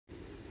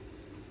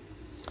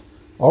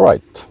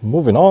Alright,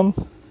 moving on.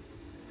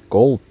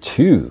 Goal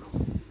 2.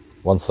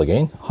 Once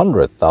again,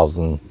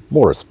 100,000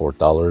 Motorsport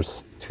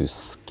dollars to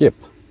skip.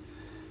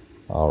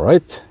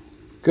 Alright,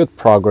 good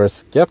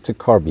progress. Gap to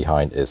car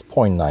behind is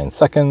 0.9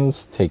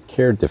 seconds. Take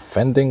care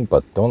defending,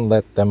 but don't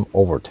let them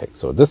overtake.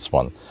 So this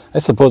one, I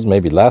suppose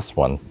maybe last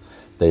one,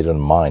 they didn't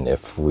mind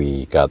if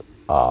we got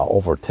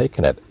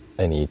overtaken at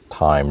any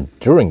time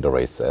during the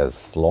race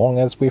as long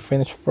as we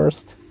finished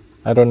first.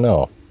 I don't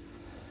know.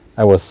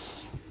 I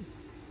was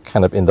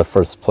kind of in the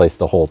first place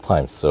the whole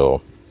time,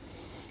 so.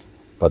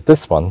 But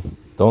this one,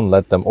 don't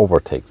let them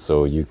overtake,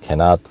 so you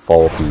cannot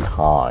fall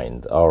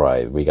behind. All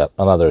right, we got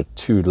another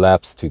 2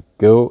 laps to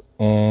go,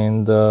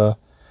 and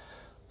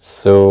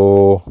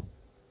so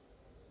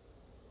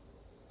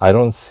I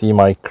don't see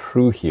my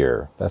crew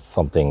here. That's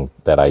something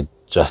that I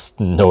just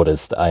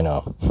noticed. I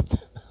know.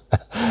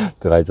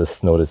 Did I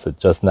just notice it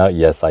just now?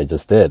 Yes, I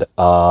just did,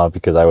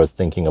 because I was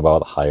thinking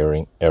about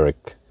hiring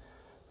Eric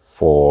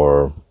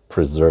for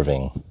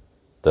preserving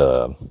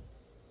the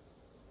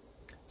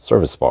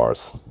service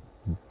bars,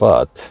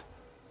 but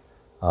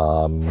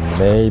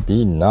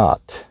maybe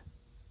not.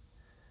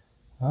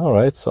 All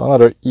right, so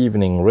another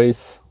evening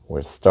race.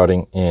 We're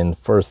starting in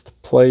first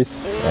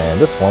place, and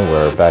this one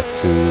we're back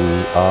to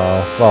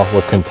well,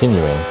 we're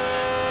continuing,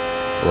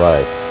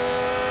 right?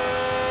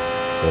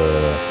 So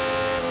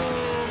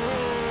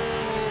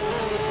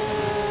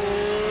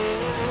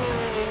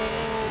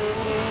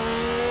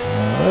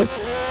all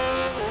right.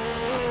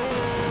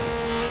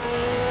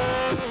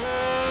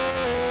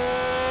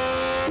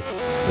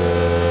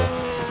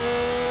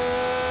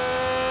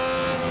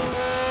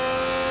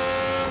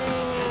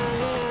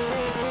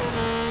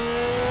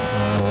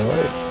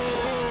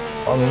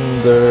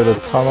 Under the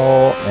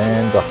tunnel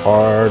and the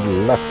hard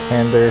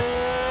left-hander,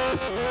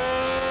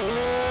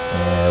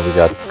 and we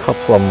got a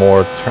couple of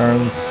more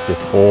turns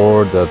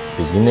before the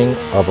beginning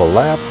of a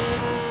lap.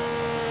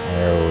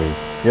 There we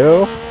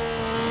go.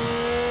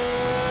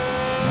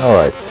 All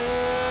right,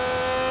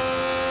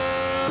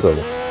 so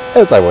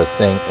as I was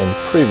saying in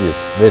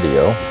previous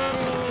video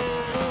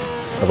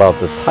about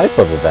the type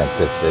of event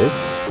this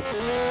is,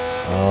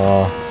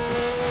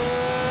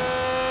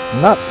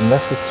 not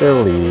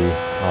necessarily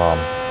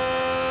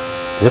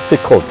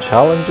difficult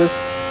challenges,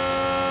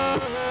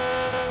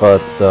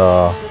 but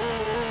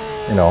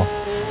you know,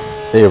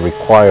 they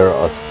require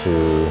us to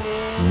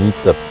meet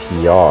the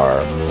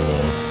PR,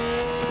 meaning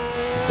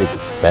it's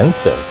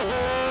expensive.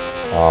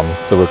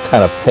 So we're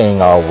kind of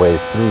paying our way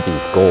through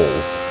these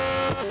goals.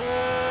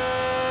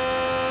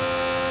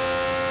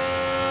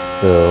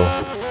 So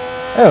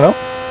I don't know,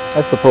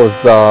 I suppose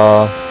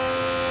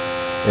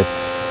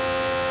it's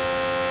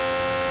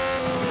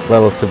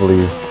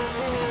relatively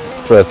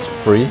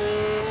stress-free.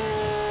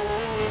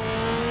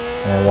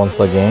 And once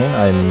again,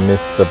 I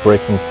missed the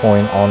braking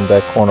point on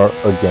that corner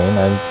again.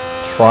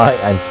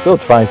 I'm still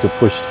trying to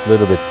push a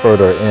little bit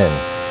further in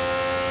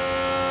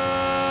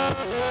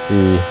to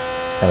see,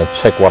 kind of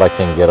check what I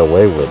can get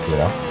away with, you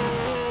know.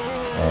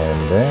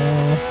 And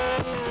then,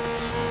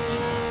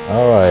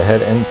 all right,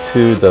 head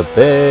into the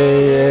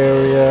Bay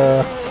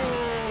Area.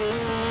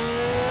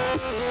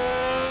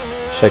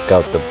 Check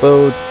out the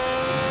boats.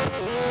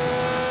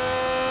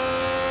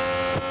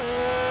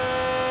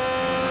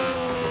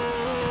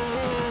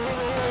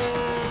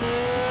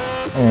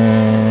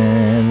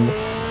 And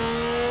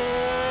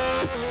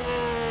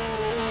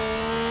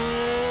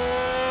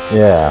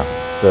yeah,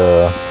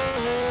 the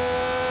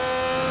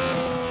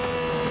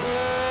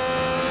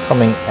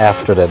coming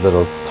after that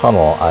little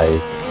tunnel, I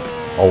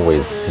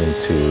always seem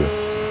to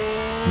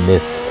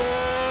miss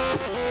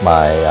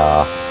my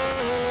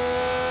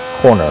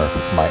corner,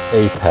 my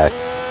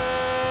apex.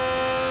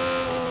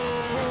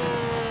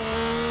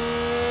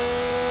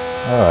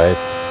 All right.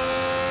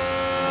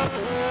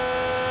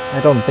 I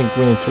don't think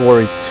we need to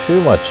worry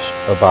too much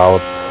about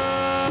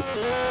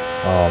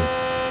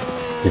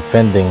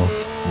defending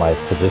my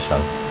position.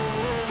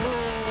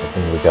 I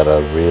think we got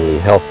a really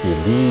healthy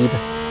lead.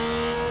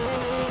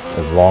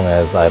 As long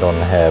as I don't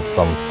have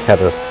some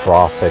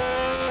catastrophic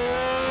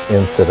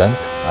incident,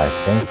 I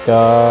think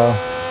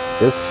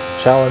this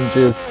challenge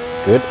is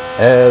good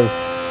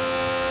as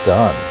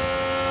done.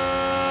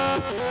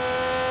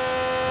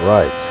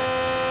 Right.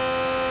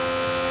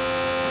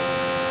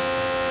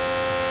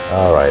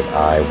 Alright,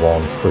 I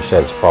won't push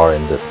as far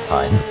in this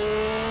time.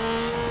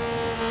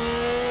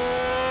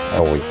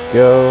 There we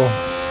go.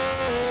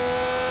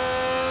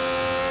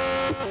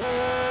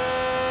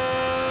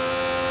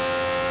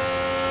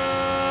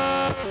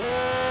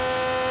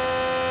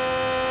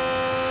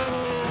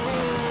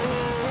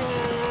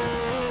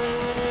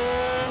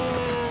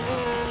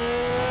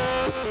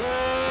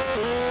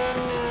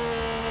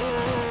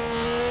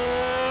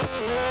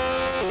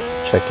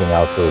 Checking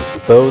out those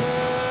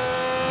boats.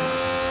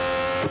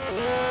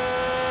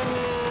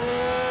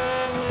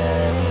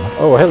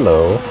 Oh,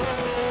 hello.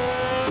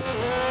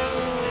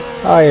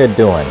 How you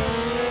doing?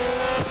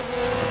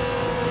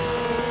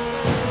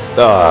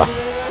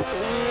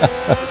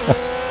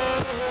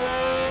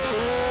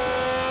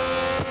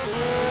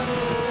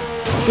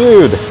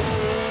 Dude,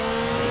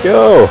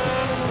 go.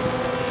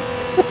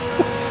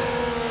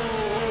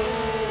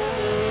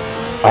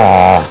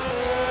 Ah,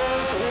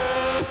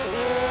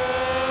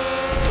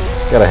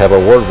 gotta have a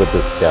word with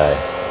this guy.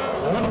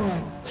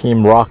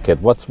 Team Rocket,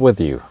 what's with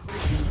you?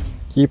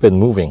 Keep it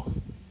moving.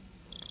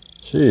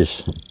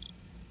 Sheesh.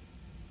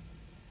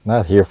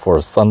 Not here for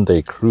a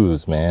Sunday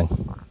cruise, man.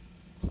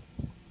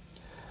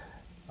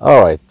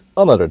 Alright,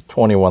 another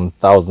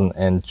 21,000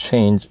 and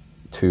change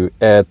to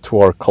add to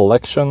our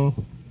collection.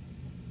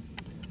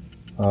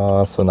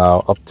 So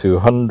now up to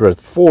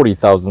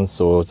 140,000,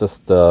 so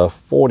just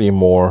 40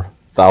 more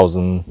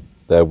thousand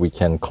that we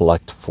can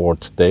collect for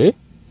today,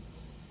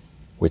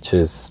 which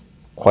is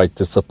quite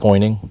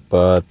disappointing,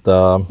 but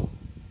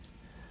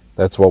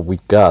that's what we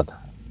got.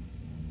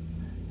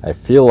 I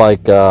feel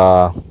like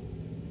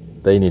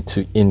they need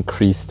to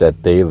increase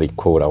that daily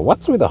quota.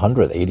 What's with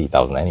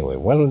 180,000 anyway?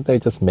 Why don't they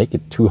just make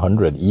it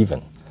 200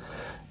 even?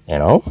 You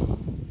know?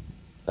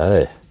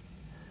 Hey.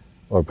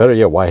 Or better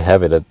yet, why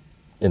have it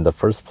in the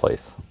first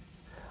place?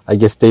 I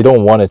guess they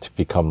don't want it to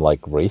become like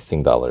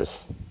racing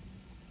dollars,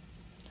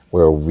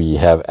 where we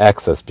have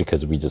access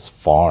because we just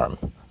farm.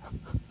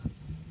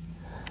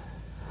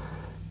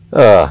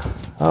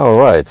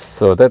 Alright,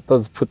 so that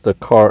does put the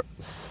car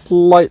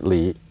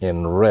slightly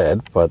in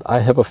red, but I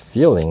have a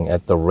feeling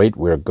at the rate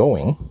we're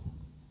going,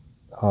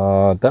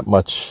 that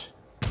much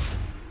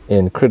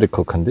in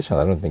critical condition,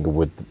 I don't think it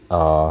would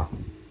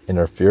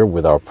interfere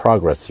with our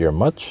progress here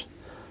much.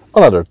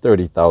 Another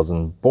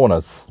 30,000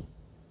 bonus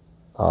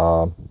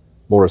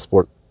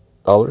Motorsport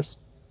dollars.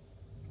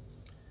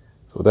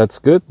 So that's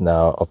good.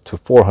 Now up to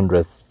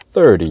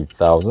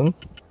 430,000.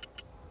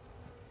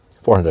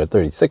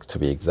 436 to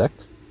be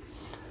exact.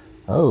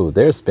 Oh,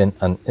 there's been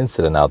an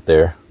incident out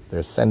there.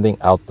 They're sending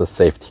out the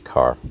safety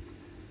car.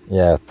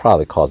 Yeah,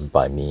 probably caused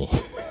by me.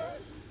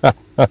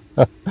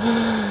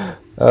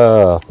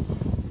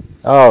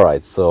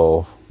 Alright,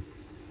 so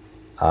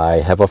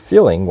I have a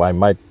feeling I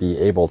might be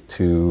able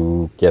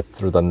to get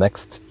through the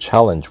next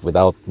challenge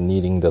without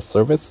needing the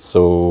service.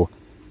 So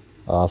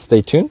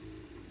stay tuned.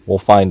 We'll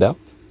find out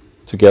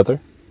together.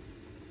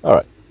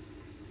 Alright,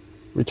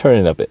 return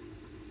in a bit.